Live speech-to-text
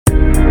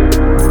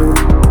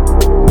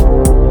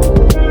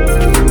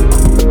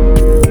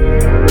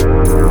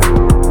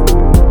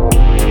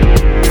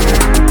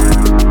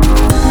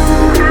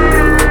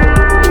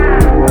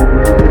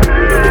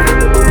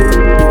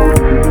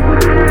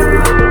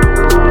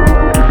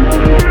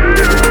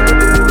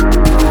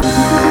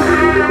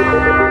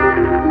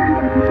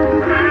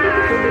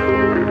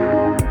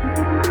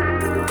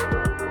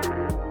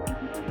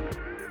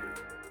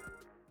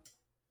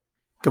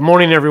Good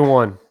morning,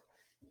 everyone.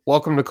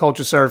 Welcome to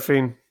Culture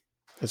Surfing.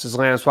 This is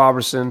Lance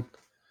Robertson.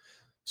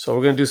 So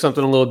we're going to do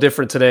something a little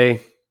different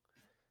today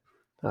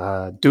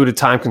due to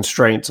time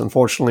constraints.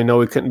 Unfortunately, no,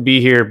 we couldn't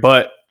be here,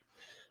 but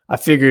I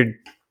figured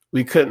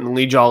we couldn't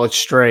lead y'all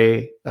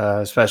astray,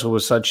 especially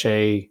with such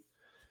a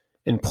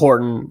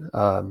important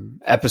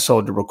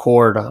episode to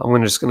record.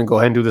 I'm just going to go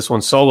ahead and do this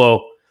one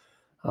solo,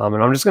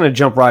 and I'm just going to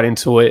jump right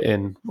into it,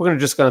 and we're going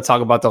to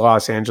talk about the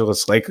Los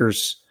Angeles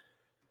Lakers.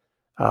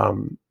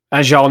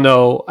 As y'all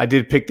know, I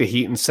did pick the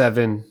Heat in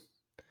 7.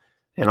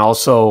 And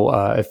also,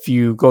 if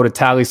you go to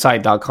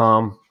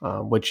tallysite.com,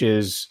 which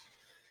is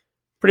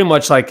pretty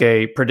much like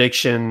a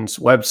predictions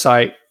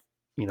website,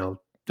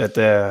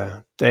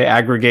 that they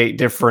aggregate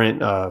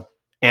different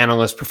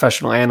analysts,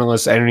 professional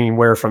analysts,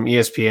 anywhere from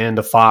ESPN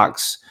to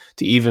Fox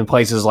to even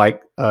places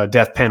like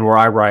Def Pen, where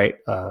I write.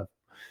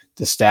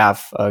 The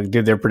staff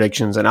did their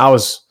predictions, and I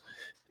was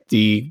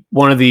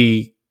one of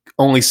the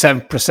only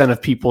 7%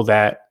 of people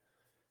that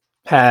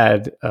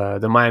had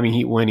the Miami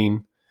Heat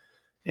winning.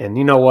 And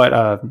you know what?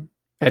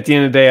 At the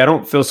end of the day, I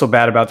don't feel so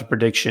bad about the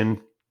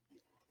prediction.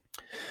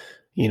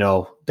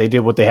 They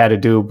did what they had to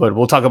do, but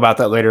we'll talk about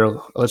that later.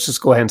 Let's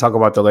just go ahead and talk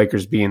about the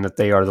Lakers, being that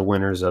they are the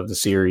winners of the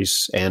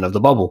series and of the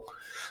bubble.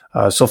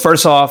 So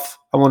first off,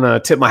 I want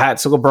to tip my hat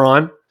to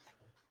LeBron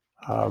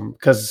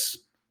because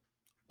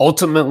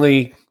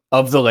ultimately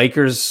of the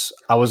Lakers,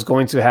 I was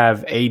going to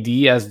have AD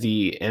as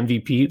the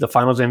MVP, the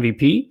finals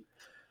MVP.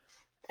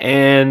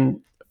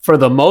 And for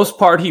the most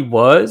part, he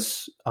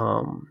was.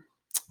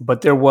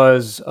 But there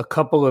was a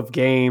couple of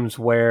games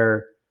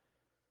where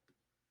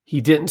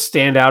he didn't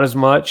stand out as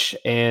much.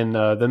 And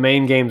the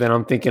main game that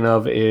I'm thinking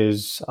of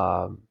is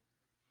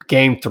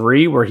game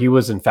 3, where he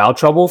was in foul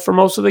trouble for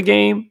most of the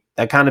game.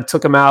 That kind of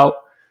took him out.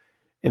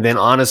 And then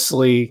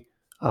honestly,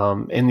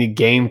 in the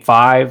game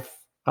 5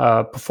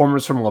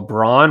 performance from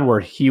LeBron,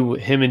 where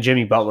him and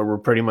Jimmy Butler were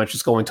pretty much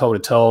just going toe to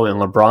toe, and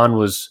LeBron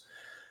was,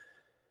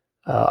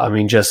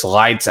 just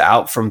lights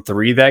out from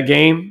 3 that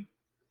game.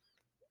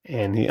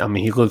 And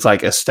he looked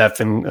like a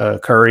Stephen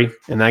Curry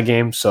in that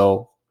game.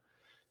 So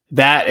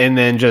that, and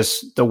then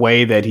just the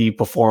way that he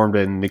performed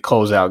in the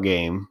closeout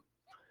game,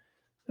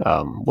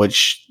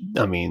 which,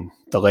 the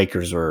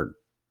Lakers were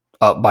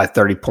up by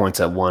 30 points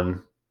at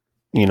one,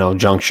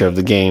 juncture of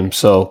the game.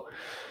 So,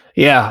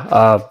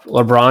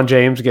 LeBron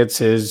James gets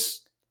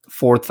his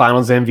 4th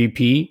Finals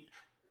MVP,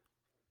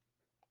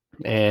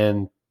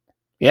 and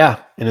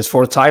his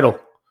 4th title.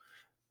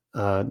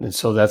 And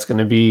so that's going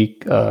to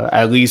be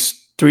at least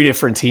 3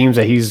 different teams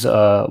that he's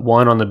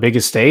won on the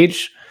biggest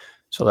stage.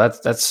 So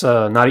that's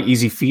not an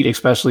easy feat,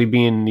 especially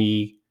being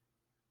the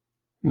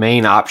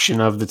main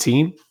option of the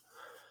team.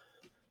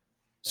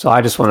 So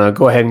I just want to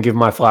go ahead and give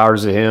my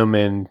flowers to him.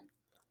 And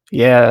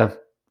I'm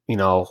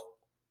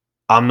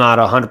not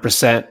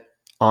 100%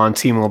 on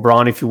Team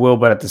LeBron, if you will,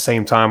 but at the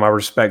same time, I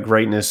respect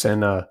greatness,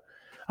 and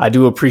I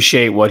do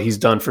appreciate what he's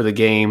done for the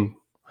game,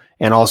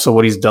 and also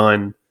what he's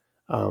done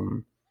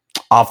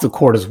off the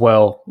court as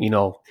well.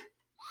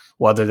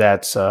 Whether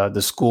that's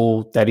the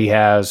school that he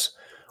has,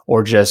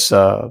 or just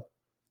the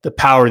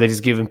power that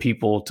he's given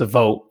people to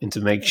vote and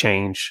to make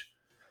change.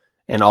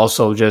 And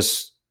also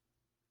just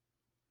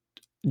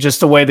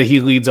the way that he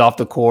leads off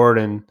the court,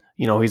 and,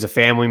 he's a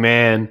family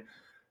man,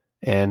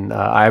 and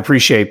I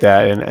appreciate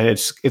that. And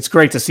it's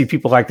great to see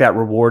people like that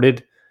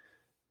rewarded.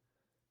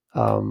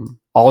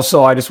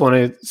 Also, I just want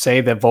to say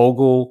that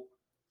Vogel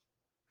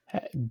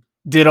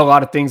did a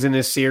lot of things in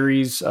this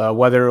series,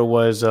 whether it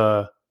was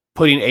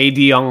putting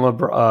AD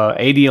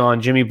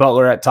on Jimmy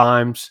Butler at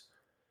times.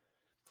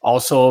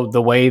 Also,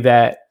 the way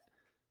that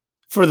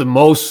for the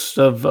most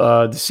of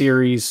the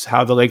series,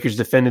 how the Lakers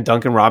defended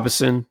Duncan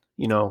Robinson.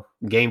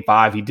 Game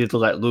 5, he did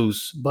let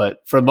loose, but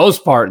for the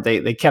most part,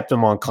 they kept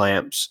him on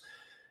clamps,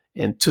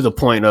 and to the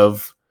point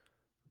of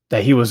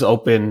that he was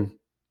open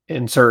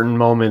in certain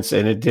moments,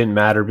 and it didn't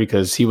matter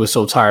because he was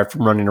so tired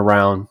from running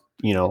around,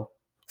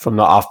 from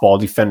the off-ball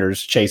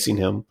defenders chasing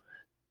him,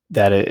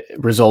 that it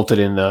resulted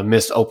in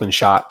missed open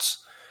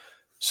shots.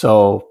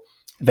 So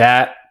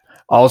that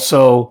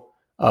also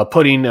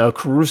putting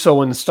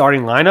Caruso in the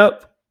starting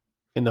lineup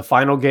in the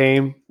final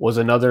game was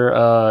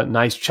another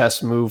nice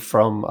chess move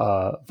from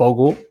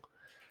Vogel.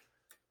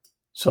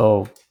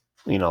 So,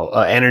 an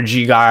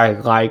energy guy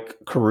like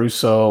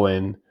Caruso,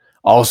 and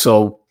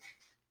also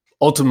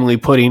ultimately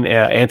putting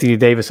Anthony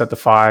Davis at the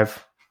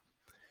 5,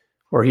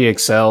 where he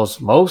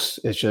excels most.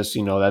 It's just,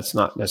 that's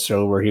not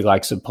necessarily where he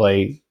likes to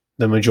play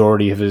the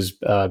majority of his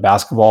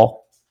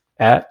basketball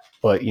at,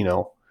 but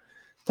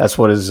that's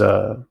what is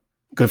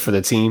good for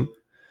the team.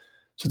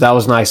 So that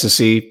was nice to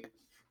see.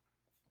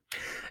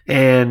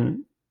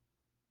 And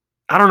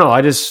I don't know,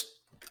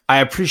 I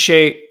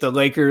appreciate the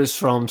Lakers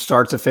from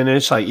start to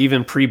finish, like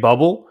even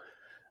pre-bubble.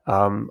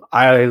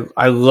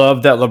 I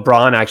love that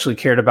LeBron actually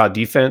cared about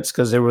defense,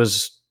 because there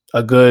was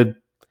a good,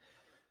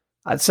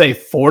 I'd say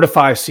 4 to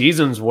 5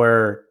 seasons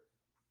where,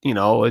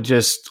 it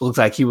just looked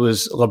like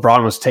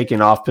LeBron was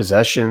taking off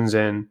possessions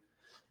and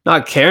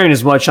not caring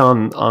as much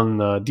on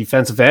the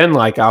defensive end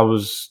like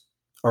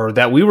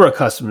that we were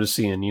accustomed to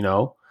seeing,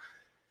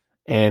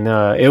 And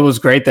it was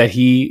great that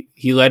he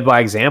led by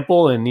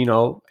example. And,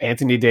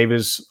 Anthony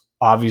Davis,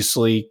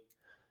 obviously,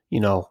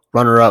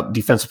 runner-up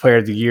defensive player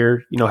of the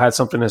year, had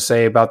something to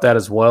say about that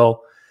as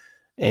well.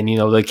 And,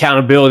 the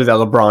accountability that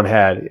LeBron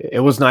had,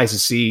 it was nice to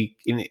see,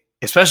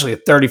 especially a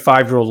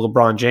 35-year-old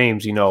LeBron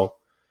James,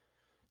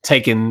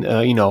 taking,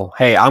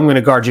 hey, I'm going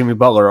to guard Jimmy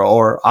Butler,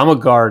 or I'm going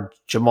to guard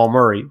Jamal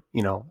Murray.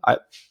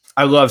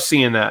 I love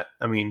seeing that.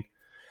 I mean,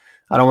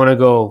 I don't want to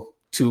go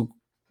too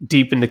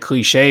deep into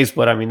cliches,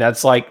 but I mean,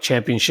 that's like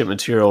championship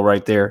material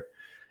right there.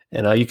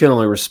 And you can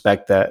only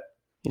respect that.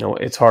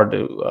 It's hard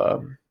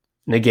to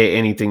negate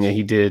anything that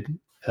he did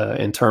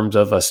in terms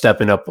of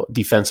stepping up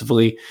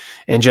defensively,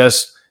 and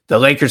just the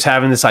Lakers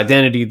having this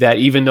identity that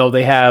even though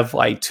they have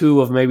like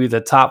two of maybe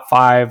the top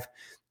 5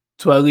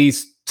 to at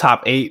least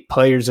top 8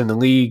 players in the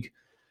league,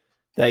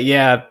 that,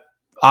 yeah,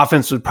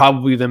 offense would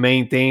probably be the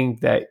main thing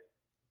that,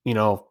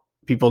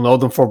 people know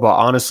them for, but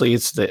honestly,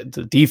 it's the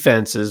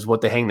defense is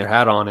what they hang their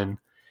hat on. And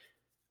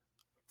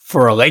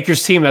for a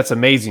Lakers team, that's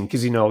amazing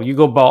because, you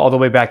go all the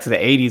way back to the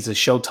 80s, it's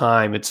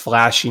Showtime, it's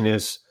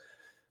flashiness.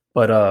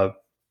 But,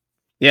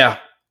 yeah,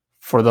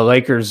 for the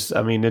Lakers,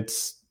 I mean,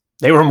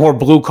 they were more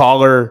blue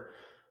collar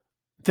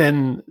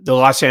than the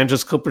Los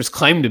Angeles Clippers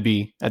claimed to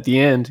be at the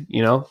end.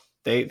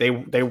 They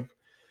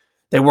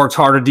worked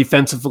harder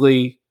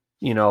defensively.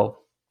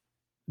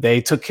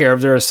 They took care of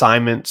their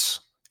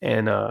assignments,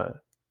 and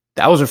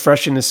that was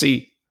refreshing to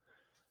see.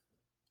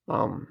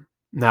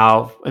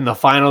 Now in the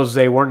finals,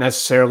 they weren't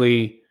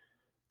necessarily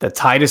the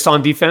tightest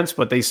on defense,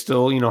 but they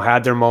still,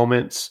 had their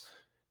moments,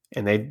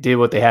 and they did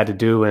what they had to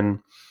do. And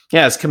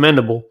yeah, it's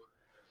commendable.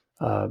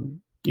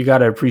 You got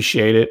to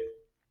appreciate it.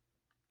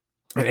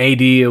 And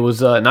AD, it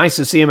was nice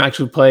to see him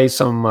actually play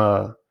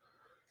some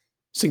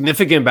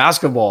significant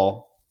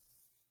basketball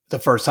the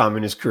first time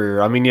in his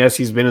career. I mean, yes,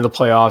 he's been in the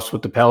playoffs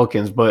with the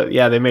Pelicans, but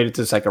yeah, they made it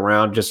to the second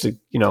round just to,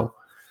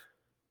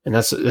 and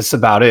that's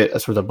about it.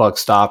 That's where the buck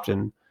stopped.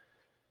 And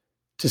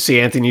to see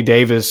Anthony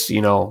Davis,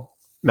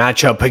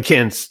 match up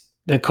against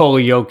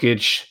Nikola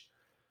Jokic,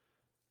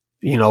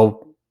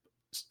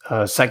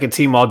 second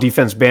team all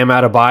defense Bam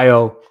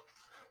Adebayo,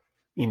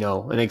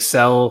 and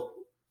excel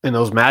in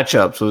those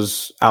matchups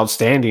was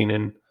outstanding.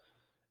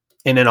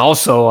 And then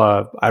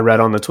also I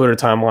read on the Twitter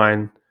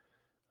timeline,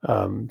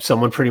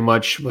 someone pretty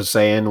much was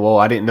saying, well,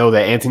 I didn't know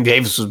that Anthony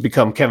Davis was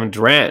become Kevin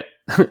Durant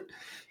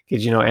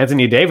because,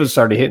 Anthony Davis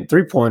started hitting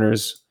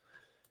 3-pointers.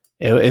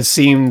 It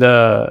seemed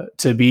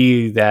to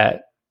be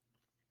that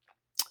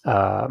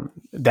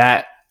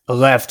that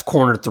left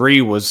corner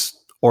 3 was,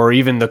 or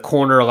even the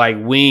corner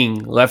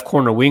left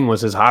corner wing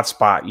was his hot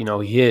spot. He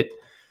hit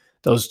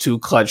those 2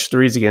 clutch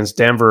threes against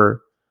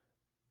Denver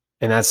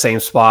in that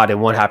same spot,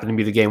 and one happened to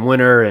be the game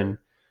winner. And,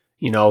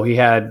 he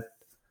had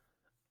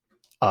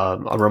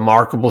a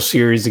remarkable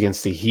series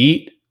against the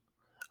Heat.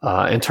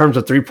 In terms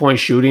of 3-point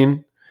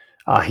shooting,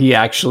 he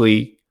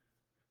actually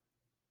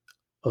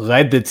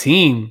led the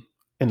team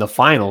in the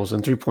finals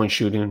in 3-point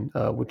shooting,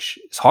 which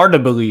is hard to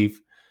believe.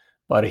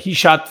 But he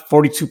shot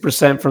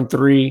 42% from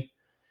 3.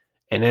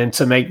 And then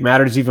to make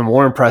matters even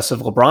more impressive,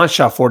 LeBron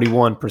shot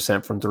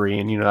 41% from 3.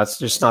 And, that's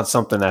just not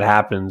something that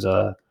happens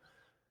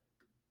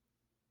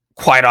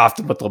quite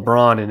often with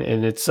LeBron.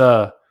 And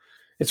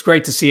it's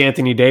great to see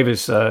Anthony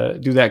Davis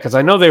do that, because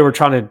I know they were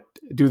trying to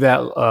do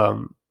that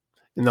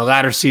in the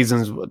latter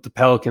seasons with the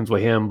Pelicans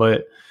with him,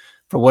 but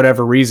for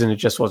whatever reason, it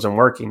just wasn't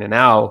working. And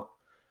now,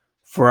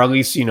 for at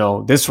least,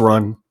 this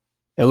run,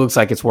 it looks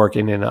like it's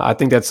working. And I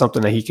think that's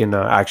something that he can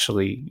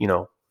actually,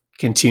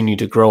 continue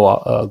to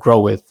grow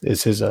with,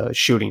 is his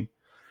shooting.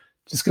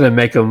 It's going to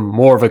make him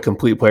more of a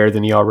complete player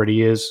than he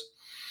already is.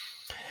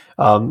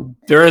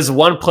 There is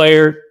one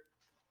player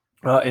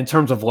in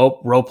terms of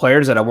role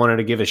players that I wanted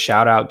to give a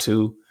shout out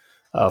to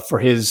for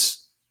his,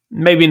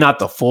 maybe not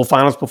the full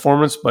finals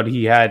performance, but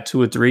he had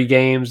 2 or 3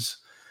 games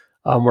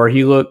where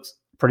he looked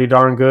pretty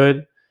darn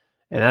good.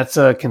 And that's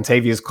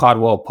Kentavious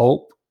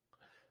Caldwell-Pope.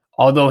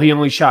 Although he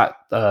only shot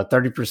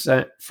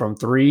 30% from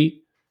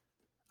 3,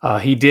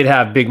 he did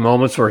have big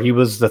moments where he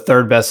was the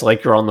 3rd best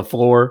Laker on the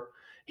floor.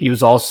 He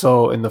was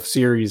also in the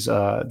series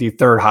the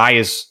 3rd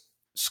highest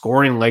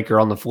scoring Laker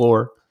on the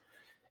floor.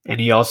 And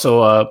he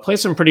also played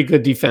some pretty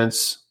good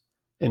defense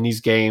in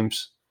these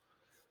games.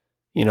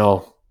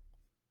 I'm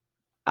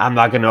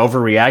not going to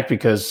overreact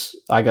because,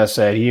 like I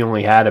said, he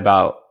only had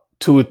about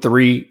 2 or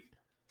 3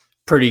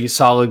 pretty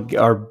solid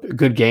or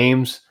good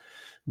games.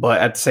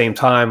 But at the same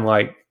time,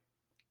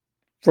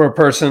 for a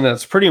person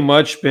that's pretty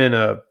much been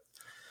a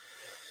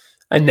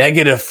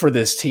negative for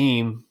this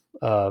team,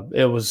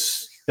 it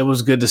was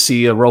good to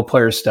see a role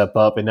player step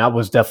up, and that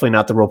was definitely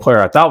not the role player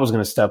I thought was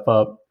going to step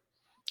up.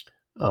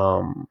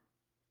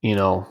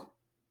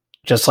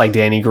 Just like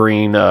Danny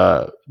Green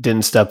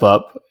didn't step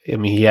up. I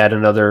mean, he had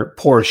another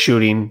poor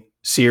shooting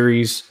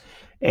series,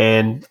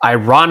 and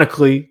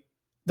ironically,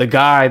 the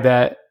guy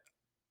that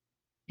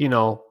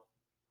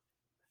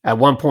at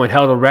one point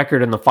held a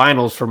record in the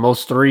finals for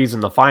most threes in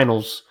the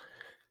finals,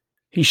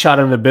 he shot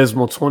an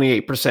abysmal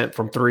 28%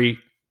 from 3.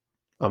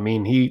 I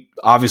mean, he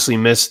obviously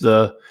missed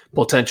the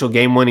potential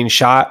game-winning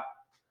shot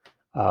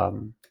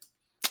um,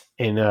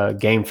 in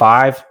Game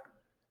 5.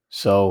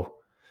 So,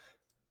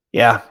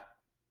 yeah,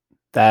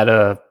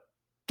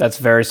 that's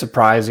very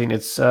surprising.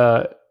 It's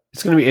going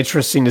to be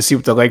interesting to see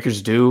what the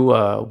Lakers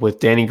do with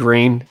Danny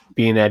Green,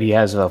 being that he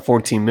has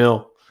 $14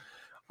 million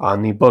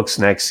on the books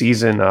next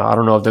season. I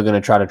don't know if they're going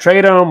to try to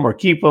trade him or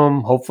keep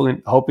him,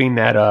 hoping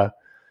that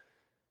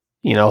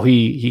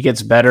he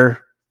gets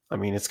better. I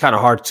mean, it's kind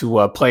of hard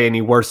to play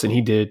any worse than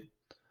he did.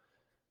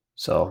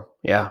 So,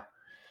 yeah.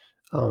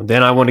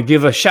 Then I want to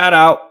give a shout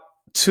out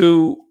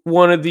to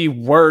one of the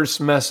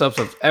worst mess ups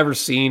I've ever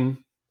seen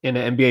in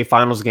an NBA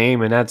Finals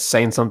game, and that's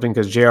saying something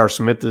because J.R.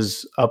 Smith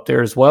is up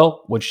there as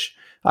well, which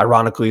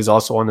ironically is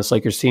also on this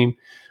Lakers team.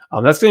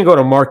 That's going to go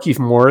to Markieff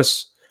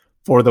Morris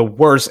for the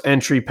worst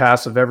entry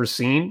pass I've ever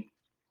seen,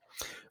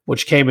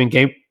 which came in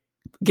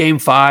game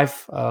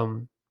 5.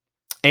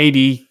 AD,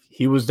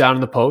 he was down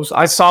in the post.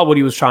 I saw what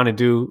he was trying to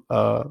do,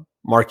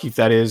 Markieff,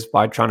 that is,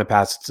 by trying to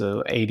pass it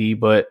to AD,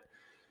 but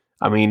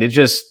I mean,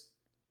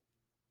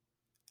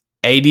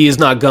 AD is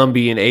not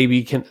Gumby, and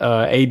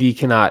AD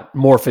cannot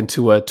morph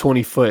into a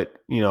 20-foot,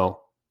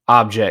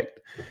 object.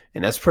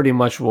 And that's pretty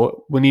much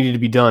what needed to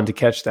be done to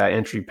catch that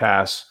entry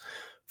pass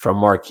from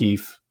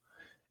Markieff.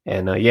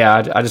 And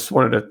I just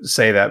wanted to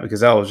say that because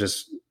that was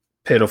just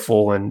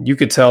pitiful. And you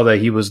could tell that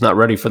he was not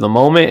ready for the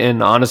moment.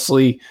 And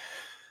honestly,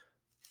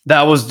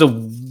 that was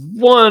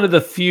one of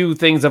the few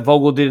things that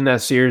Vogel did in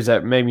that series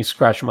that made me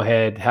scratch my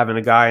head, having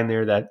a guy in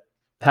there that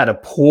had a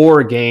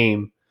poor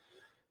game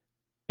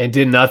and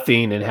did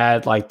nothing and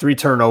had like 3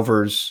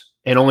 turnovers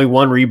and only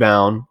 1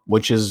 rebound,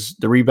 which is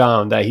the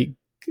rebound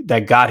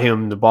that got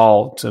him the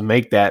ball to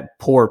make that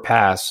poor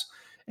pass,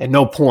 and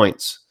no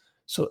points.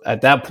 So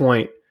at that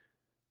point,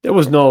 there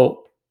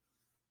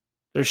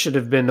should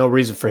have been no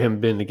reason for him to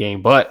be in the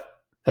game, but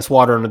that's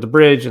water under the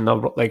bridge, and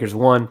the Lakers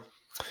won.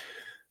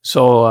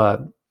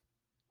 So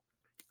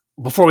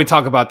before we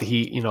talk about the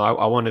Heat,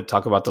 I want to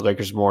talk about the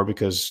Lakers more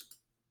because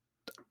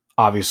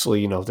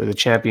obviously, they're the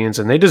champions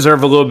and they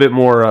deserve a little bit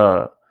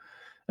more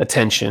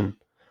attention,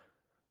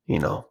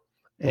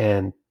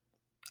 and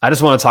I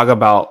just want to talk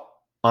about,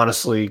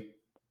 honestly,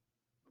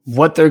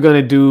 what they're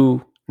going to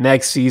do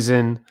next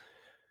season.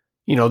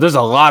 There's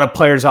a lot of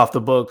players off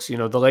the books. The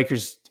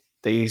Lakers,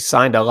 they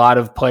signed a lot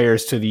of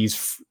players to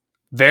these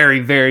very,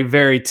 very,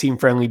 very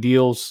team-friendly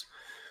deals.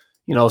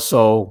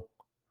 So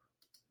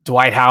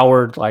Dwight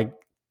Howard, I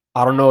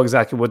don't know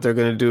exactly what they're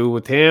going to do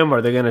with him.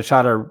 Are they going to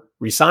try to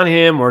re-sign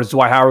him, or is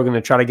Dwight Howard going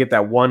to try to get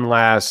that one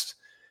last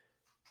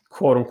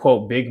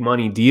quote-unquote big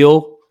money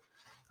deal?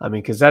 I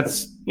mean, because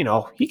that's,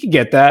 he could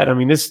get that. I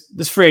mean,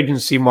 this free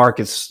agency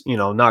market's,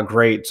 not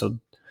great. So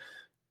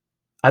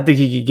I think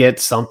he could get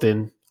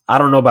something. I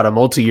don't know about a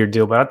multi-year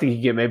deal, but I think he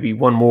could get maybe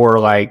one more,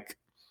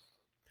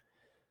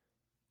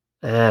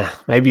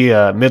 maybe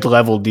a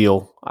mid-level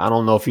deal. I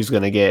don't know if he's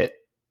going to get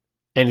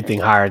anything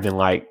higher than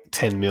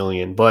 $10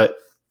 million, but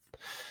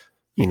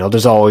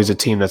there's always a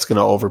team that's going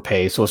to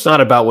overpay. So it's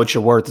not about what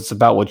you're worth. It's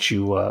about what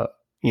you,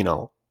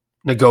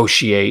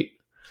 negotiate.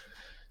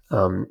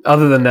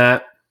 Other than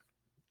that,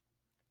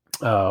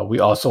 we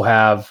also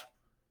have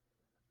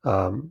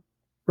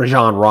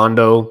Rajon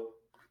Rondo.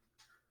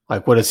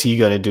 What is he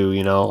going to do?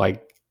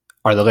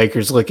 Are the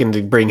Lakers looking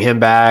to bring him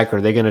back? Or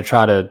are they going to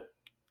try to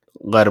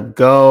let him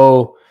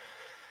go?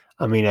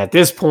 I mean, at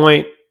this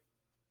point,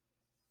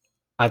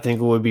 I think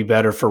it would be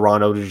better for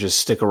Rondo to just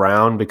stick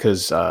around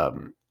because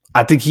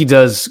I think he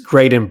does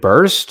great in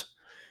burst.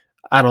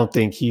 I don't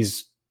think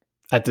he's,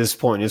 at this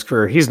point in his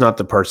career, he's not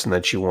the person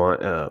that you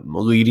want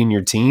leading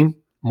your team.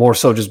 More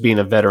so just being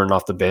a veteran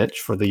off the bench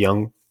for the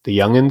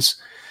youngins.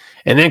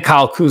 And then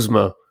Kyle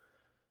Kuzma.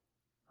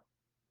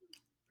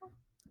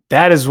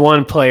 That is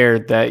one player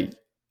that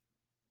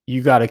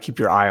you got to keep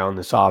your eye on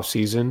this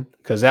offseason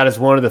because that is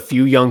one of the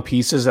few young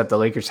pieces that the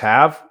Lakers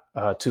have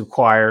to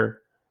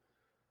acquire,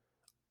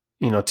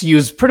 to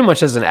use pretty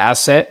much as an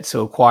asset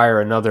to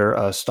acquire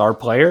another star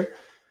player.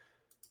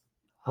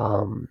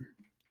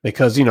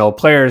 Because,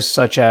 players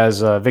such as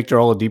Victor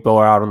Oladipo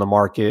are out on the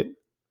market.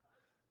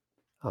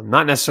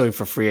 Not necessarily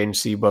for free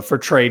agency, but for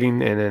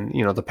trading. And then,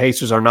 the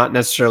Pacers are not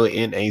necessarily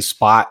in a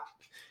spot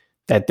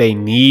that they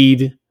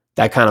need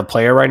that kind of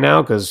player right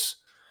now because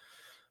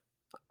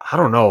I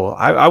don't know.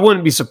 I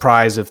wouldn't be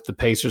surprised if the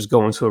Pacers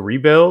go into a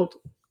rebuild,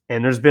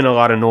 and there's been a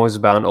lot of noise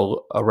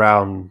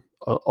around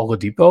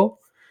Oladipo.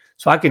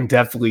 So I can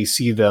definitely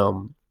see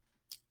them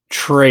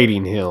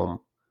trading him.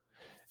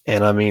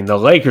 And I mean, the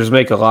Lakers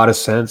make a lot of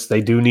sense.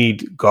 They do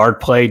need guard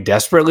play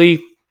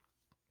desperately.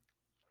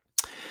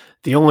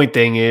 The only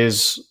thing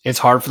is, it's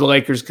hard for the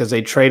Lakers because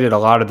they traded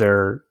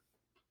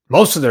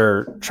most of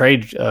their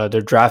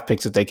draft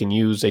picks that they can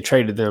use. They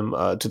traded them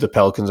to the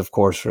Pelicans, of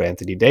course, for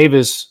Anthony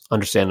Davis,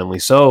 understandably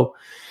so.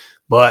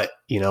 But,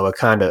 it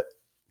kind of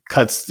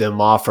cuts them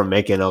off from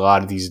making a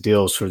lot of these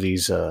deals for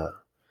these,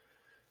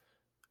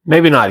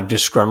 maybe not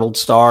disgruntled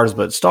stars,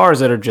 but stars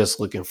that are just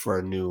looking for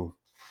a new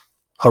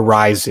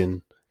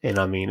horizon. And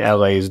I mean,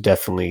 LA is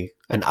definitely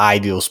an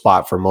ideal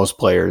spot for most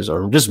players,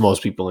 or just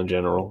most people in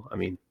general. I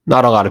mean,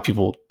 not a lot of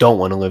people don't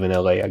want to live in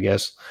LA, I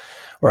guess,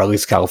 or at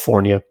least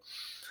California.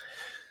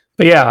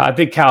 But yeah, I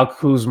think Kyle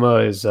Kuzma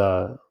is.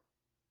 I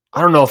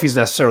don't know if he's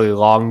necessarily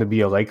long to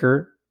be a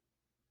Laker.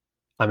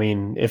 I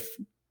mean, if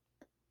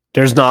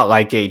there's not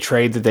like a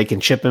trade that they can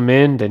chip him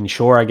in, then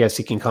sure, I guess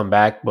he can come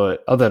back.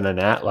 But other than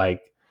that,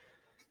 like,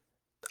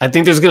 I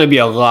think there's going to be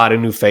a lot of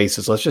new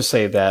faces. Let's just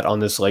say that on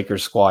this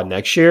Lakers squad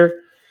next year.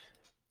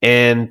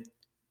 And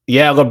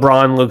yeah,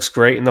 LeBron looks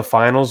great in the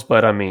finals,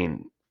 but I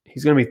mean,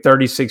 he's going to be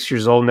 36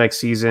 years old next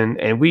season,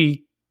 and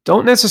we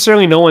don't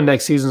necessarily know when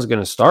next season is going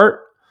to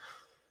start.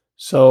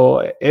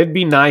 So it'd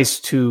be nice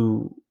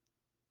to,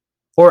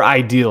 or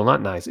ideal,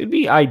 not nice. It'd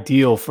be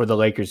ideal for the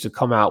Lakers to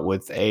come out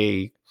with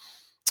a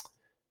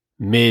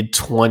mid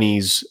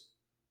 20s.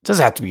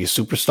 Doesn't have to be a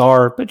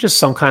superstar, but just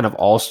some kind of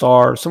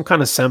all-star, some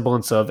kind of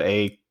semblance of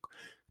a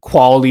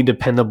quality,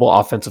 dependable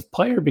offensive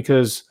player.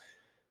 Because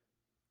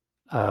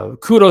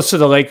kudos to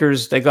the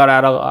Lakers, they got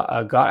out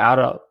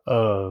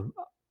of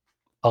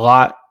a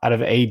lot out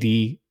of AD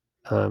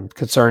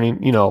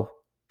concerning,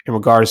 in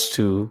regards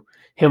to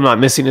him not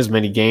missing as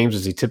many games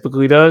as he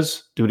typically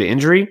does due to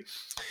injury.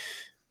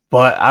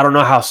 But I don't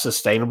know how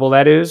sustainable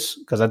that is,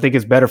 because I think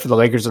it's better for the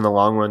Lakers in the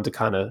long run to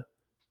kind of,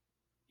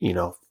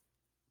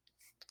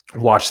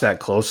 watch that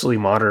closely,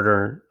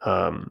 monitor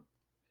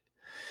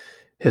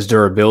his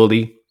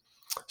durability.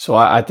 So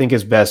I think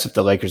it's best if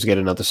the Lakers get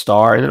another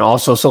star. And then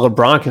also so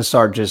LeBron can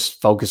start just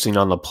focusing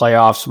on the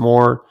playoffs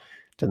more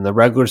than the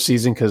regular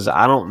season, because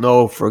I don't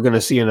know if we're going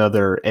to see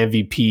another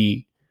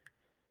MVP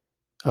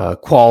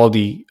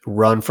quality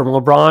run from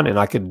LeBron. And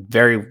I could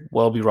very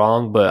well be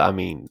wrong, but I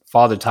mean,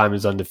 Father Time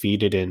is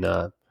undefeated. And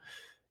I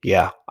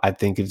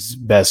think it's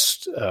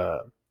best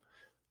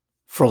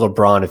for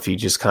LeBron if he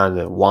just kind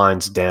of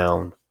winds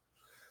down.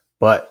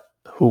 But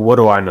what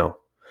do I know?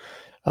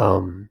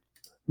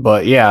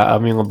 But yeah, I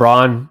mean,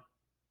 LeBron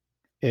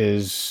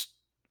is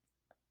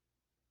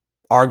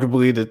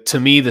arguably to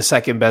me the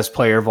second best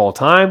player of all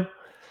time.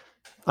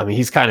 I mean,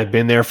 he's kind of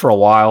been there for a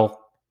while.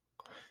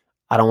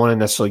 I don't want to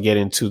necessarily get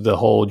into the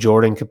whole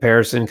Jordan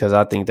comparison, because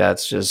I think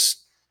that's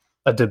just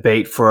a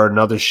debate for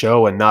another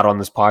show and not on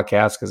this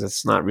podcast, because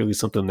it's not really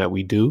something that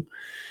we do.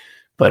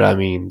 But I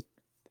mean,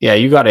 yeah,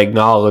 you got to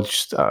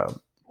acknowledge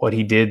what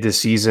he did this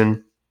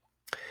season.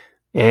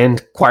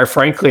 And quite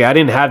frankly, I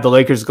didn't have the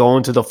Lakers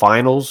going to the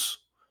finals.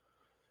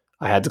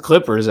 I had the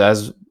Clippers,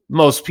 as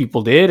most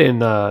people did,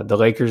 and the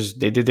Lakers,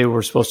 they did what they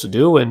were supposed to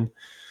do. And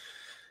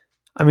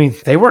I mean,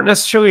 they weren't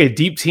necessarily a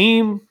deep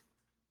team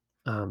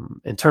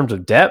in terms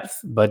of depth,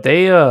 but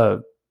they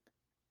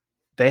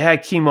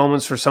had key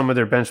moments for some of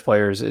their bench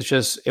players.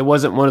 It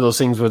wasn't one of those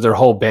things where their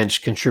whole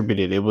bench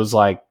contributed. It was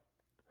like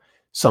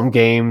some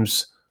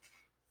games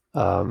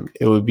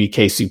it would be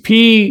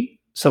KCP.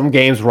 Some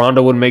games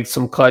Rondo would make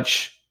some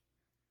clutch,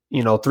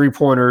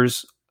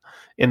 3-pointers.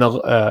 In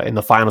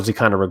the finals, he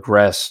kind of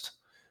regressed.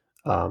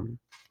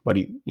 But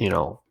he,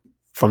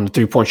 from the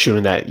 3-point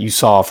shooting that you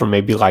saw from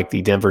maybe like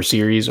the Denver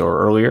series or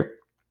earlier.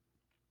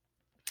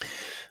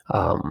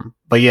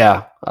 But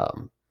yeah,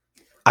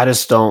 I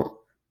just don't.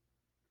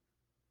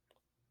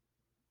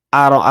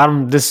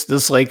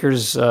 This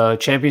Lakers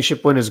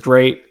championship win is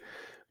great,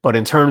 but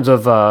in terms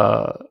of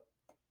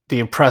the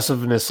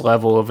impressiveness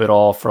level of it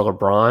all for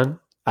LeBron,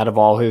 out of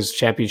all his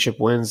championship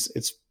wins,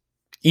 it's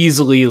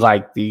easily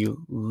like the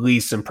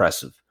least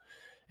impressive.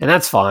 And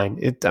that's fine.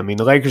 The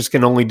Lakers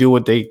can only do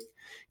what they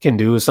can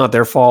do. It's not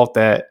their fault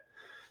that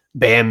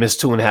Bam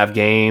missed 2.5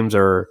 games,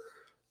 or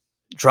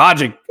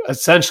Dragic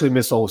essentially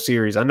missed the whole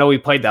series. I know he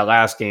played that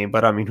last game,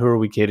 but I mean, who are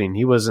we kidding?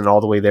 He wasn't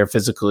all the way there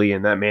physically,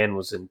 and that man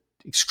was in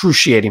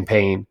excruciating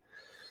pain.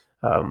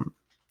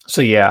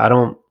 So yeah,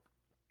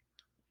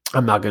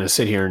 I'm not going to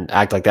sit here and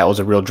act like that was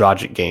a real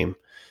Dragic game,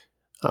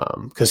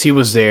 because he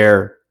was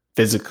there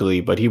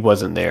physically, but he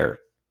wasn't there.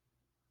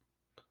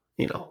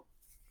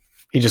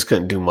 He just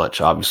couldn't do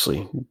much,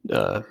 obviously,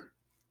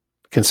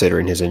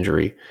 considering his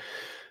injury.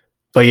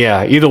 But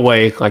yeah, either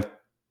way, like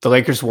the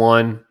Lakers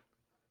won.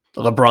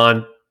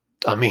 LeBron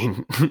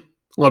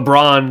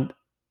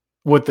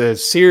with the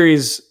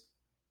series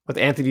with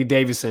Anthony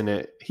Davis in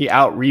it, he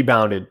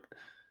out-rebounded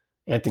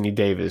Anthony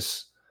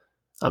Davis.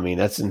 I mean,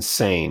 that's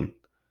insane.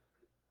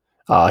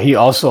 He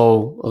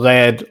also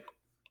led,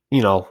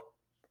 in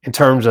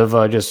terms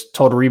of just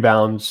total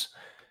rebounds,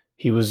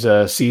 he was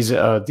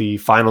the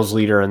finals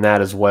leader in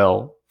that as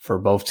well for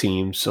both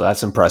teams. So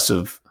that's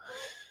impressive.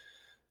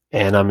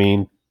 And I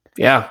mean,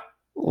 yeah,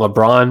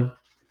 LeBron,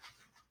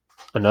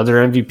 another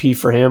MVP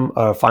for him,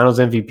 finals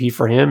MVP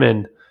for him.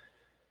 And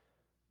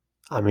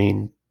I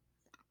mean,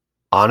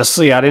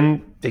 honestly, I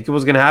didn't think it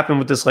was going to happen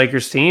with this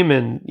Lakers team.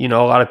 And, a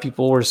lot of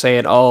people were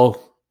saying, oh,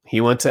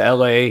 he went to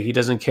LA. He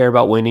doesn't care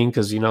about winning,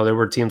 because, there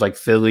were teams like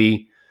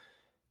Philly.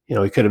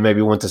 He could have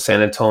maybe went to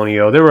San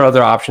Antonio. There were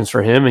other options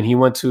for him, and he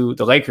went to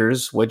the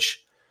Lakers,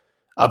 which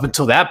up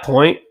until that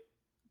point,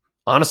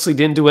 honestly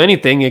didn't do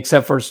anything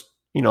except for,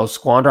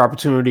 squander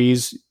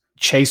opportunities,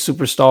 chase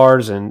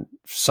superstars, and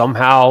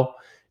somehow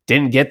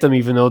didn't get them,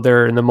 even though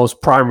they're in the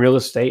most prime real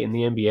estate in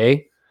the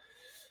NBA.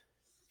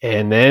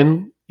 And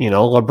then,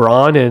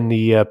 LeBron and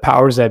the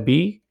powers that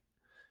be,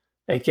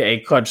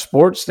 aka Clutch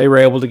Sports, they were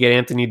able to get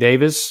Anthony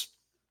Davis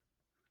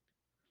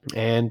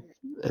And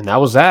that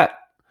was that.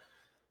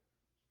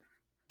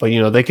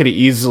 But, they could have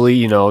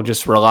easily,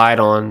 just relied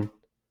on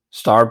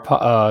star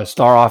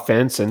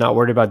offense and not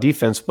worried about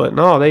defense. But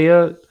no, they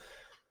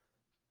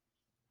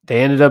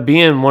ended up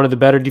being one of the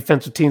better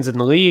defensive teams in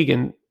the league.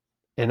 And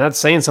that's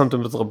saying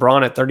something with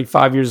LeBron at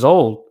 35 years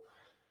old.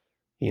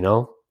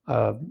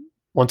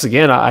 Once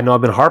again, I know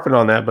I've been harping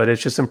on that, but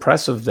it's just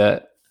impressive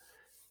that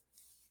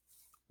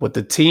with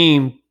the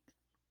team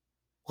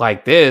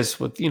like this,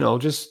 with,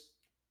 just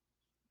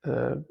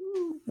what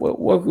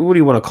do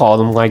you want to call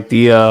them? Like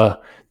the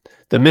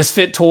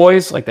misfit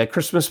toys, like that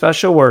Christmas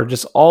special, where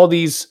just all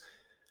these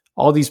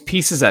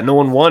pieces that no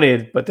one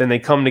wanted, but then they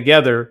come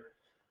together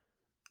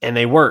and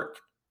they work.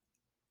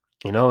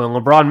 And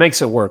LeBron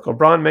makes it work.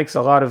 LeBron makes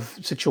a lot of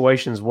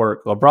situations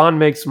work. LeBron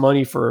makes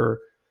money for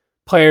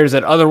players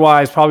that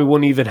otherwise probably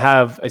wouldn't even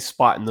have a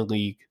spot in the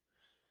league.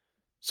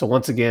 So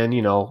once again,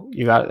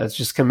 that's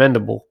just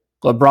commendable.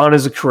 LeBron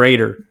is a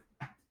creator.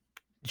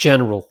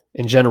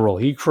 In general,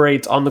 he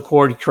creates on the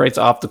court, he creates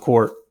off the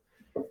court.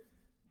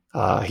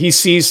 He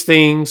sees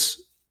things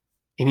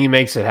and he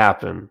makes it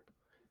happen.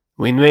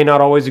 We may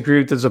not always agree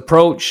with his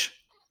approach,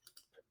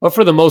 but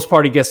for the most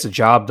part, he gets the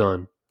job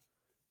done.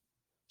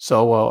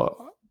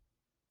 So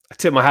I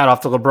tip my hat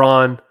off to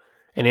LeBron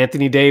and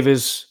Anthony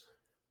Davis.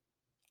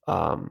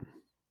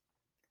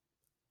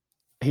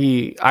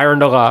 He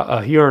earned a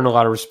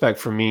lot of respect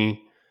from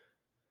me.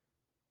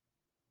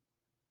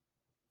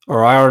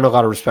 Or I earned a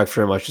lot of respect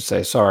for him, I should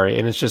say. Sorry.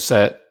 And it's just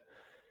that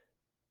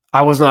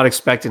I was not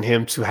expecting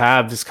him to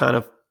have this kind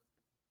of,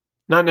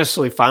 not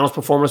necessarily finals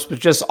performance, but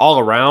just all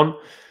around.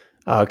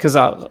 Because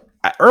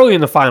early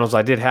in the finals,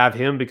 I did have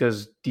him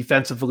because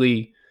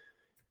defensively,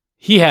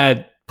 he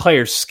had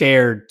players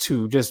scared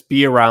to just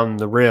be around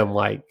the rim.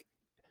 Like,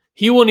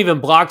 he wouldn't even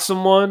block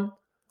someone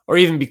or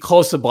even be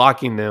close to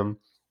blocking them.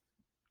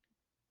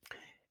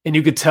 And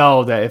you could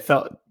tell that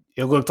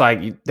it looked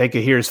like they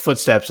could hear his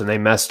footsteps and they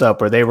messed up,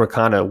 or they were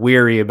kind of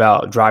weary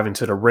about driving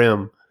to the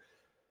rim.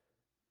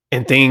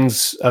 And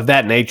things of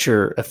that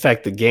nature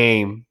affect the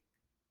game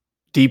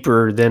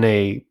deeper than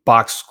a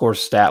box score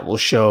stat will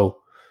show.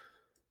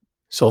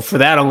 So for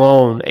that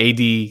alone, AD,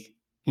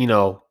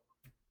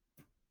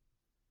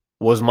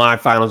 was my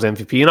finals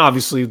MVP. And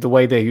obviously the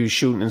way that he was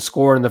shooting and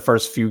scoring in the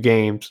first few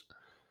games.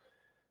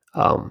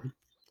 But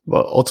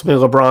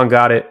ultimately LeBron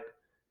got it.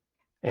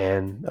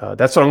 And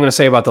that's what I'm going to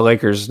say about the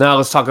Lakers. Now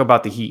let's talk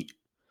about the Heat.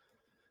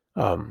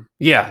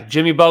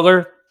 Jimmy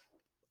Butler.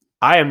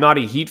 I am not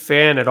a Heat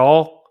fan at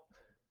all.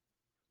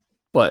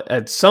 But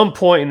at some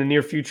point in the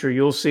near future,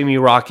 you'll see me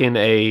rocking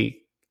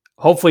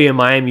hopefully a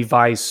Miami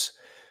Vice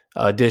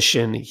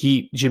edition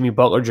Heat Jimmy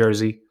Butler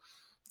jersey.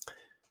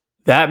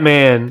 That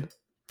man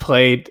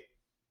played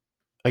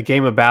a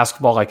game of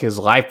basketball like his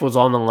life was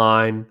on the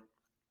line,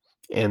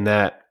 and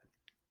that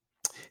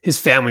his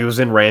family was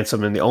in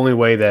ransom, and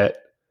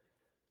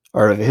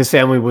his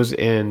family was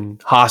in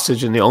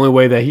hostage, and the only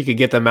way that he could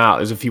get them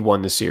out is if he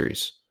won the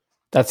series.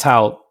 That's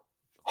how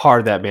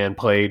hard that man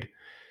played.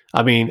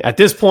 I mean, at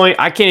this point,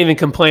 I can't even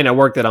complain at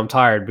work that I'm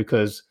tired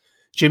because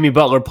Jimmy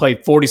Butler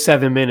played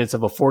 47 minutes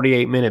of a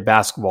 48-minute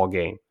basketball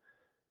game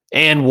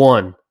and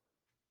won.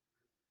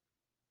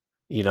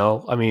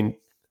 I mean,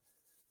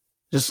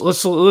 just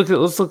let's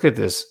look at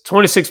this.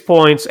 26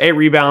 points, 8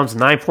 rebounds,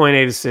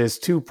 9.8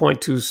 assists,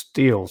 2.2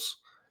 steals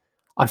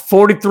on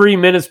 43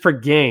 minutes per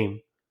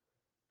game.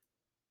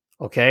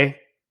 Okay?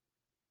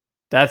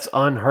 That's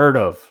unheard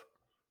of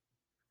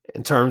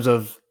in terms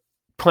of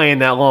playing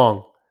that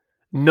long.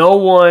 No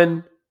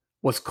one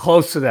was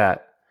close to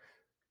that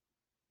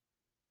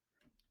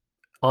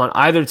on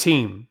either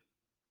team.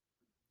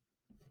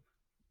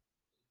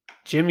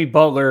 Jimmy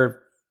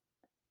Butler,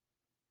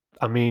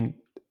 I mean,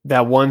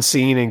 that one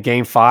scene in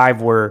Game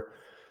 5 where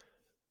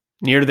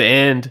near the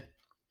end,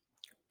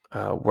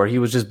 where he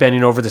was just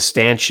bending over the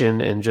stanchion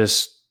and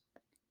just,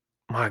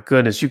 my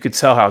goodness, you could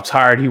tell how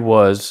tired he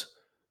was.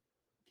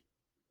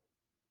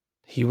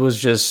 He was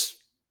just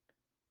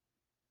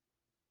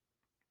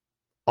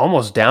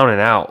almost down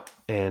and out,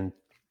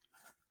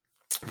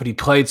 but he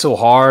played so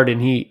hard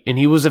and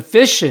he was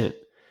efficient.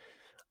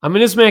 I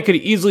mean, this man could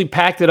have easily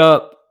packed it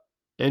up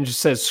and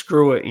just said,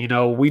 screw it.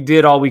 We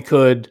did all we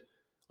could.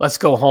 Let's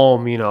go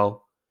home,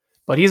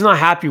 but he's not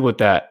happy with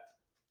that.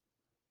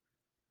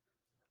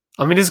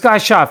 I mean, this guy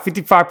shot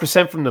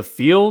 55% from the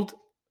field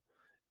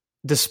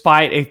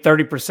despite a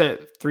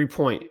 30%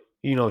 3-point,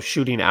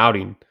 shooting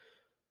outing.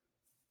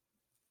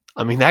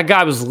 I mean, that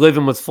guy was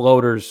living with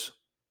floaters.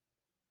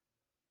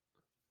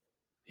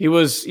 He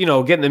was,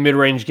 getting the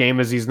mid-range game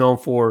as he's known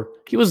for.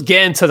 He was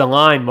getting to the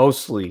line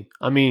mostly.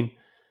 I mean,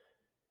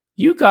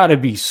 you got to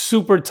be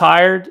super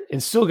tired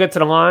and still get to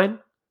the line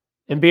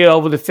and be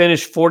able to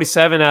finish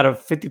 47 out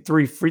of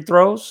 53 free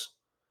throws.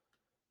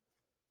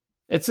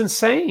 It's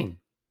insane.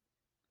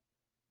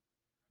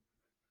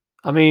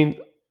 I mean,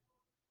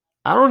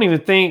 I don't even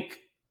think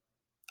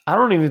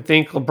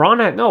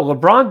LeBron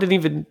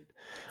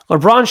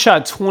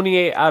shot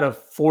 28 out of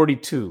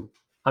 42.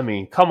 I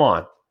mean, come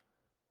on.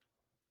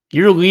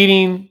 You're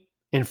leading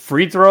in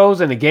free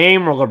throws in a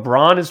game where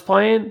LeBron is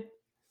playing,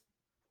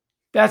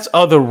 that's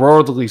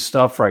otherworldly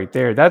stuff right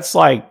there. That's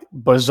like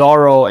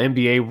bizarro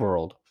NBA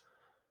world.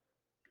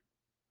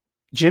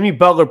 Jimmy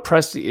Butler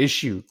pressed the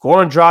issue.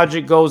 Goran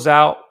Dragic goes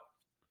out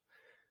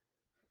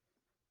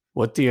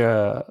with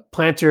the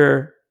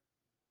plantar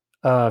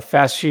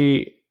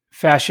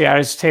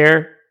fasciitis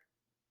tear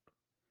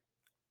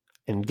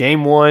in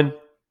game one.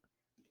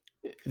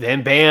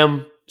 Then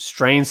Bam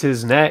strains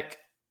his neck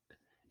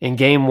in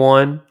game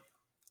one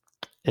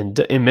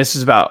and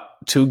misses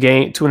about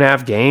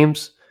 2.5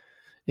 games.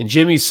 And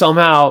Jimmy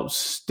somehow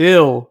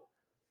still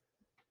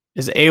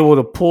is able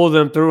to pull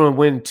them through and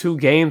win 2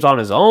 games on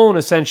his own,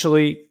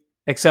 essentially,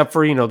 except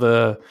for,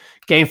 the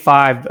game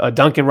 5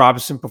 Duncan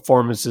Robinson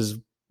performance is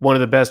one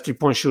of the best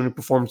 3-point shooting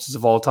performances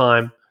of all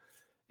time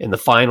in the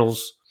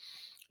finals.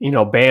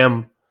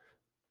 Bam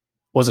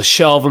was a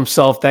shell of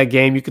himself that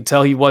game. You could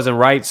tell he wasn't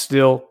right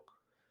still.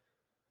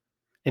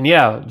 And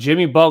yeah,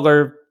 Jimmy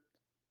Butler,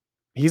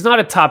 he's not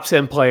a top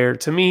 10 player.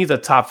 To me, he's a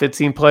top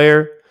 15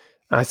 player.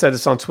 I said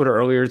this on Twitter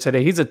earlier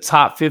today. He's a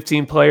top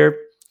 15 player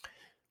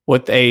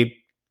with a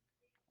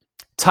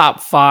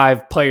top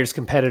 5 players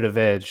competitive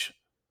edge.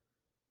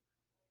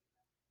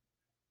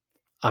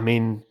 I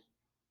mean,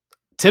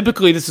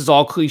 typically this is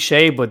all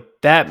cliche, but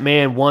that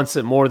man wants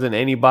it more than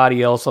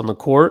anybody else on the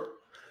court.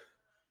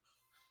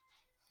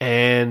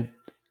 And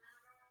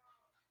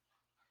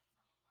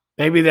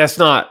maybe that's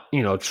not,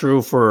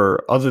 true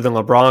for other than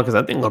LeBron, because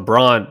I think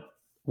LeBron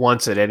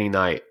wants it any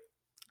night.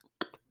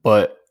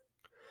 But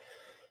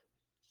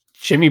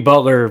Jimmy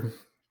Butler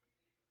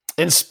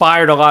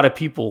inspired a lot of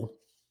people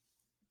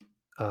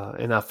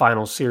in that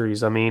final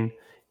series. I mean,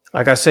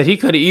 like I said, he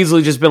could have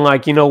easily just been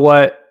like, you know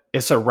what?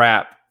 It's a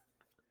wrap.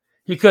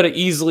 He could have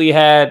easily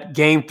had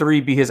game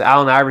 3 be his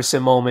Allen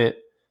Iverson moment,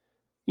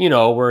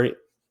 where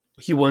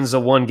he wins the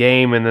one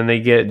game and then they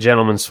get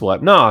gentleman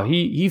swept. No,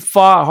 he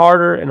fought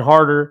harder and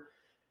harder.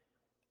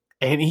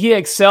 And he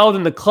excelled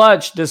in the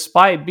clutch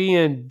despite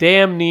being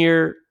damn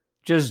near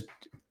just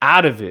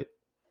out of it.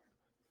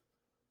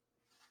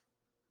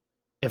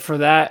 And for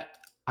that,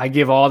 I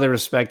give all the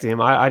respect to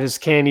him. I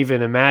just can't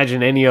even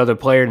imagine any other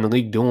player in the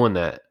league doing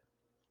that.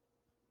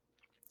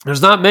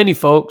 There's not many,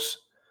 folks.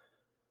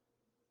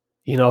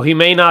 He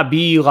may not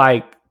be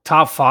like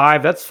top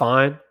 5. That's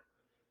fine.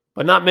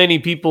 But not many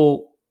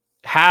people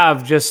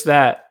have just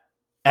that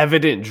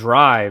evident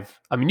drive.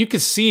 I mean, you can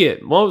see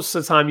it. Most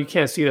of the time, you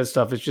can't see that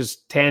stuff. It's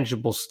just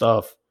tangible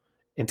stuff,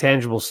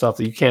 intangible stuff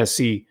that you can't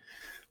see.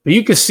 But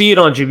you can see it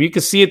on Jimmy. You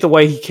can see it the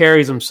way he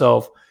carries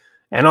himself.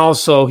 And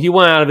also, he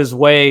went out of his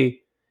way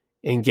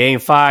in game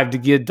 5 to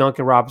give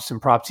Duncan Robinson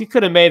props. He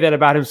could have made that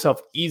about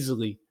himself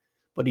easily,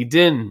 but he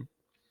didn't.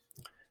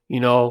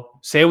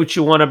 Say what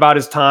you want about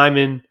his time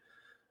in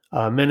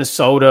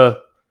Minnesota.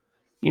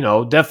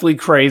 Definitely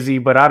crazy,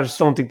 but I just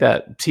don't think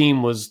that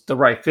team was the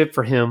right fit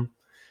for him.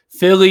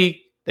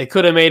 Philly, they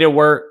could have made it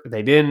work.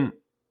 They didn't.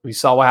 We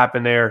saw what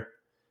happened there.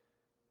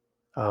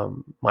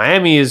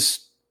 Miami it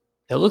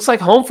looks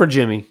like home for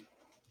Jimmy.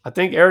 I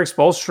think Eric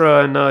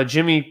Spoelstra and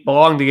Jimmy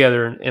belong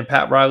together, and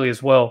Pat Riley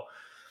as well.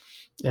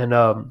 And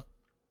I'm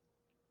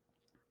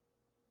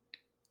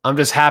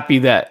just happy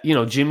that,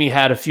 Jimmy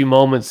had a few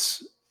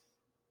moments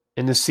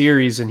in the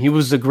series, and he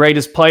was the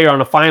greatest player on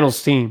the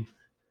finals team.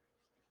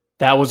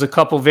 That was a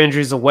couple of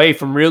injuries away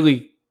from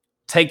really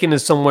taking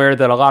us somewhere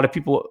that a lot of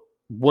people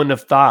wouldn't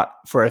have thought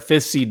for a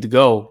 5th seed to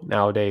go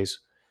nowadays.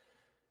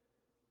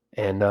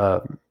 And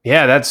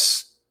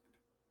that's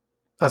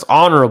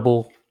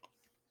honorable.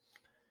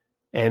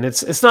 And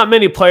it's not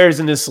many players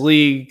in this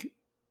league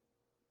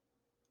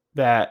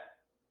that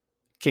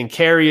can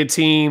carry a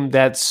team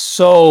that's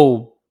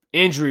so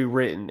injury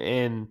ridden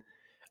and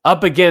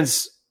up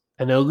against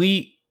an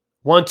elite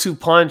 1-2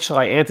 punch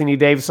like Anthony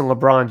Davis and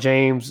LeBron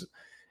James,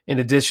 in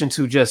addition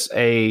to just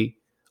a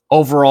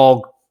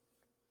overall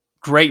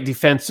great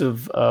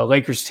defensive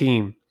Lakers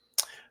team.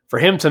 For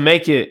him to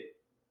make it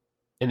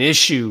an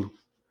issue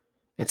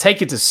and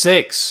take it to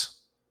 6,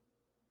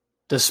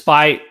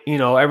 despite,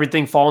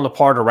 everything falling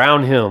apart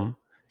around him,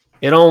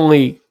 it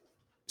only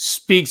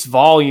speaks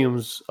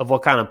volumes of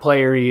what kind of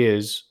player he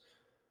is.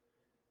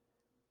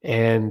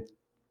 And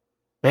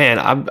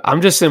man,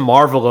 I'm just in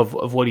marvel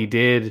of what he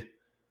did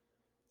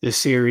this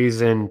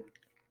series. And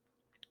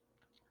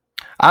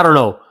I don't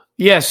know.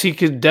 Yes, he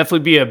could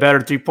definitely be a better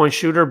 3-point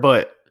shooter,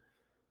 but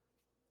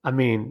I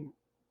mean,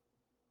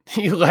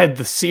 he led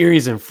the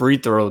series in free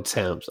throw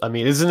attempts. I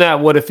mean, isn't that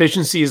what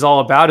efficiency is all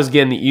about, is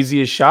getting the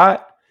easiest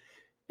shot?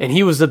 And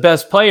he was the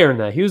best player in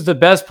that. He was the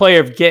best player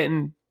of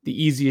getting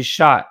the easiest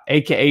shot,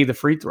 a.k.a. the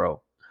free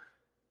throw.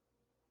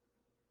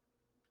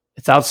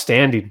 It's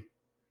outstanding.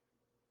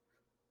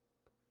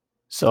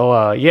 So,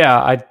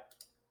 I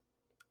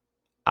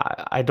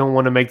don't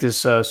want to make this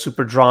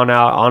super drawn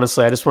out.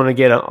 Honestly, I just want to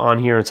get on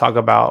here and talk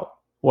about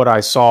what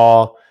I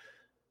saw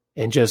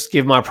and just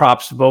give my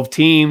props to both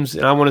teams.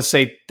 And I want to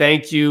say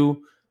thank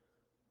you,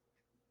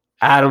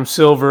 Adam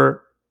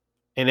Silver,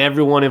 and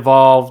everyone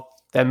involved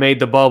that made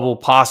the bubble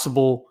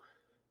possible.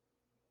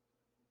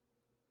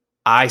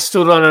 I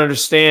still don't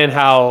understand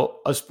how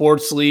a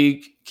sports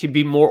league can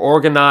be more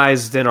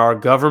organized than our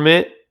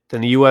government,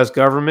 than the U.S.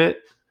 government.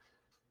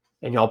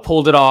 And y'all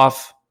pulled it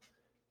off.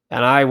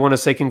 And I want to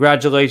say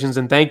congratulations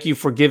and thank you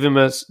for giving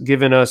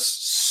us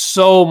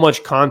so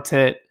much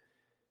content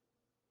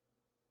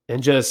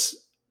and just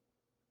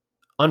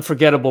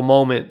unforgettable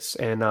moments,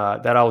 and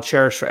that I'll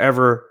cherish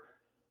forever.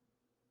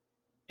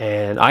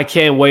 And I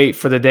can't wait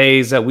for the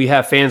days that we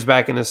have fans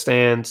back in the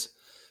stands.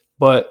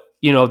 But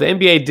the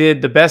NBA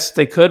did the best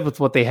they could with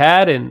what they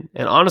had, and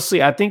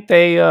honestly, I think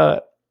they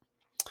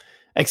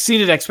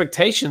exceeded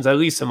expectations, at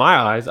least in my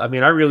eyes. I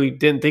mean, I really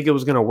didn't think it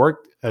was going to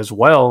work as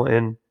well,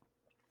 and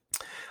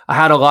I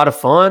had a lot of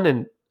fun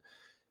and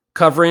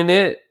covering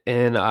it,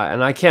 and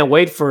I can't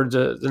wait for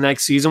the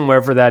next season,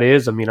 wherever that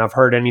is. I mean, I've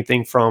heard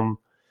anything from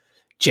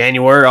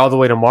January all the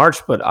way to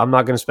March, but I'm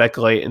not going to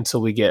speculate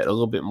until we get a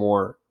little bit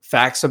more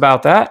facts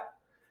about that.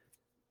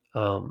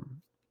 But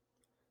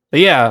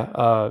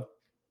yeah,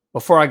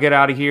 before I get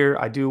out of here,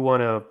 I do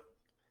want to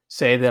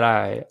say that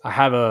I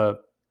have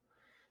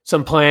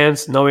some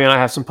plans. Noe and I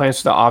have some plans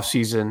for the off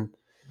season.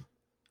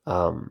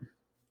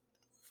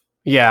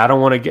 Yeah, I don't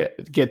want to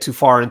get too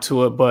far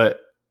into it, but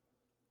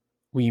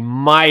we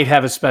might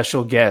have a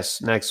special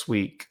guest next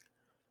week.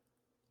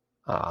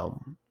 I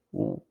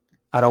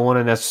don't want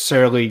to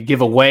necessarily give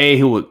away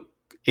who it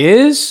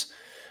is,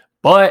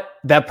 but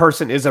that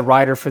person is a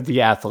writer for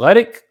The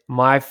Athletic,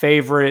 my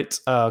favorite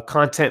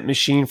content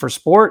machine for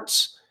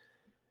sports.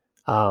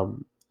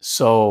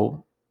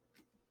 So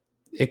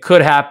it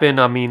could happen.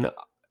 I mean,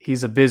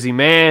 he's a busy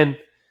man.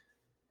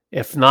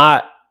 If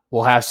not,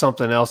 we'll have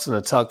something else in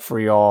the tuck for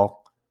y'all.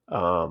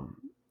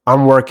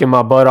 I'm working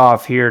my butt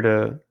off here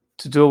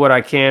to do what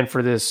I can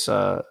for this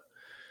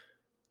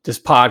this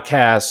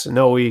podcast.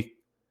 Noe,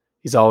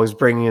 he's always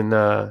bringing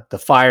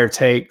the fire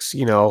takes,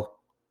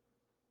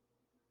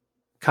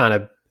 kind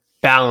of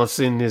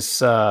balancing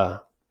this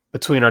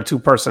between our two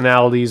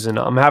personalities. And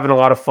I'm having a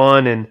lot of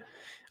fun, and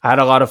I had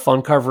a lot of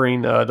fun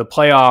covering the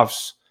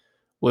playoffs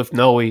with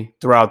Noe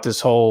throughout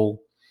this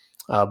whole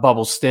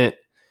bubble stint.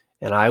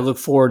 And I look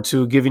forward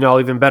to giving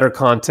y'all even better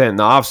content in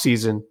the off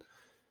season.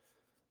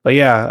 But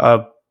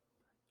yeah,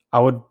 I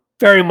would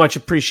very much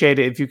appreciate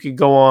it if you could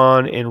go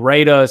on and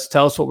rate us,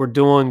 tell us what we're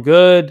doing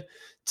good,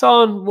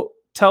 tell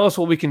us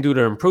what we can do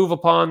to improve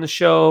upon the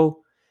show,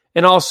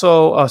 and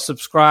also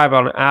subscribe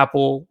on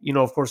Apple.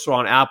 Of course, we're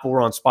on Apple,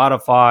 we're on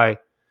Spotify,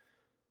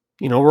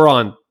 we're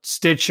on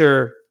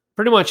Stitcher,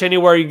 pretty much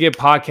anywhere you get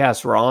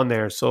podcasts, we're on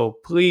there. So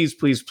please,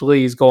 please,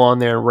 please go on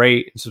there and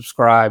rate and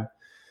subscribe.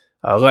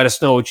 Let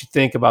us know what you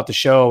think about the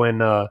show.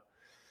 And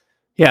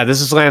yeah, this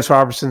is Lance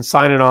Robertson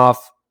signing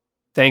off.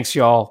 Thanks,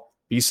 y'all.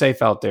 Be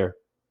safe out there.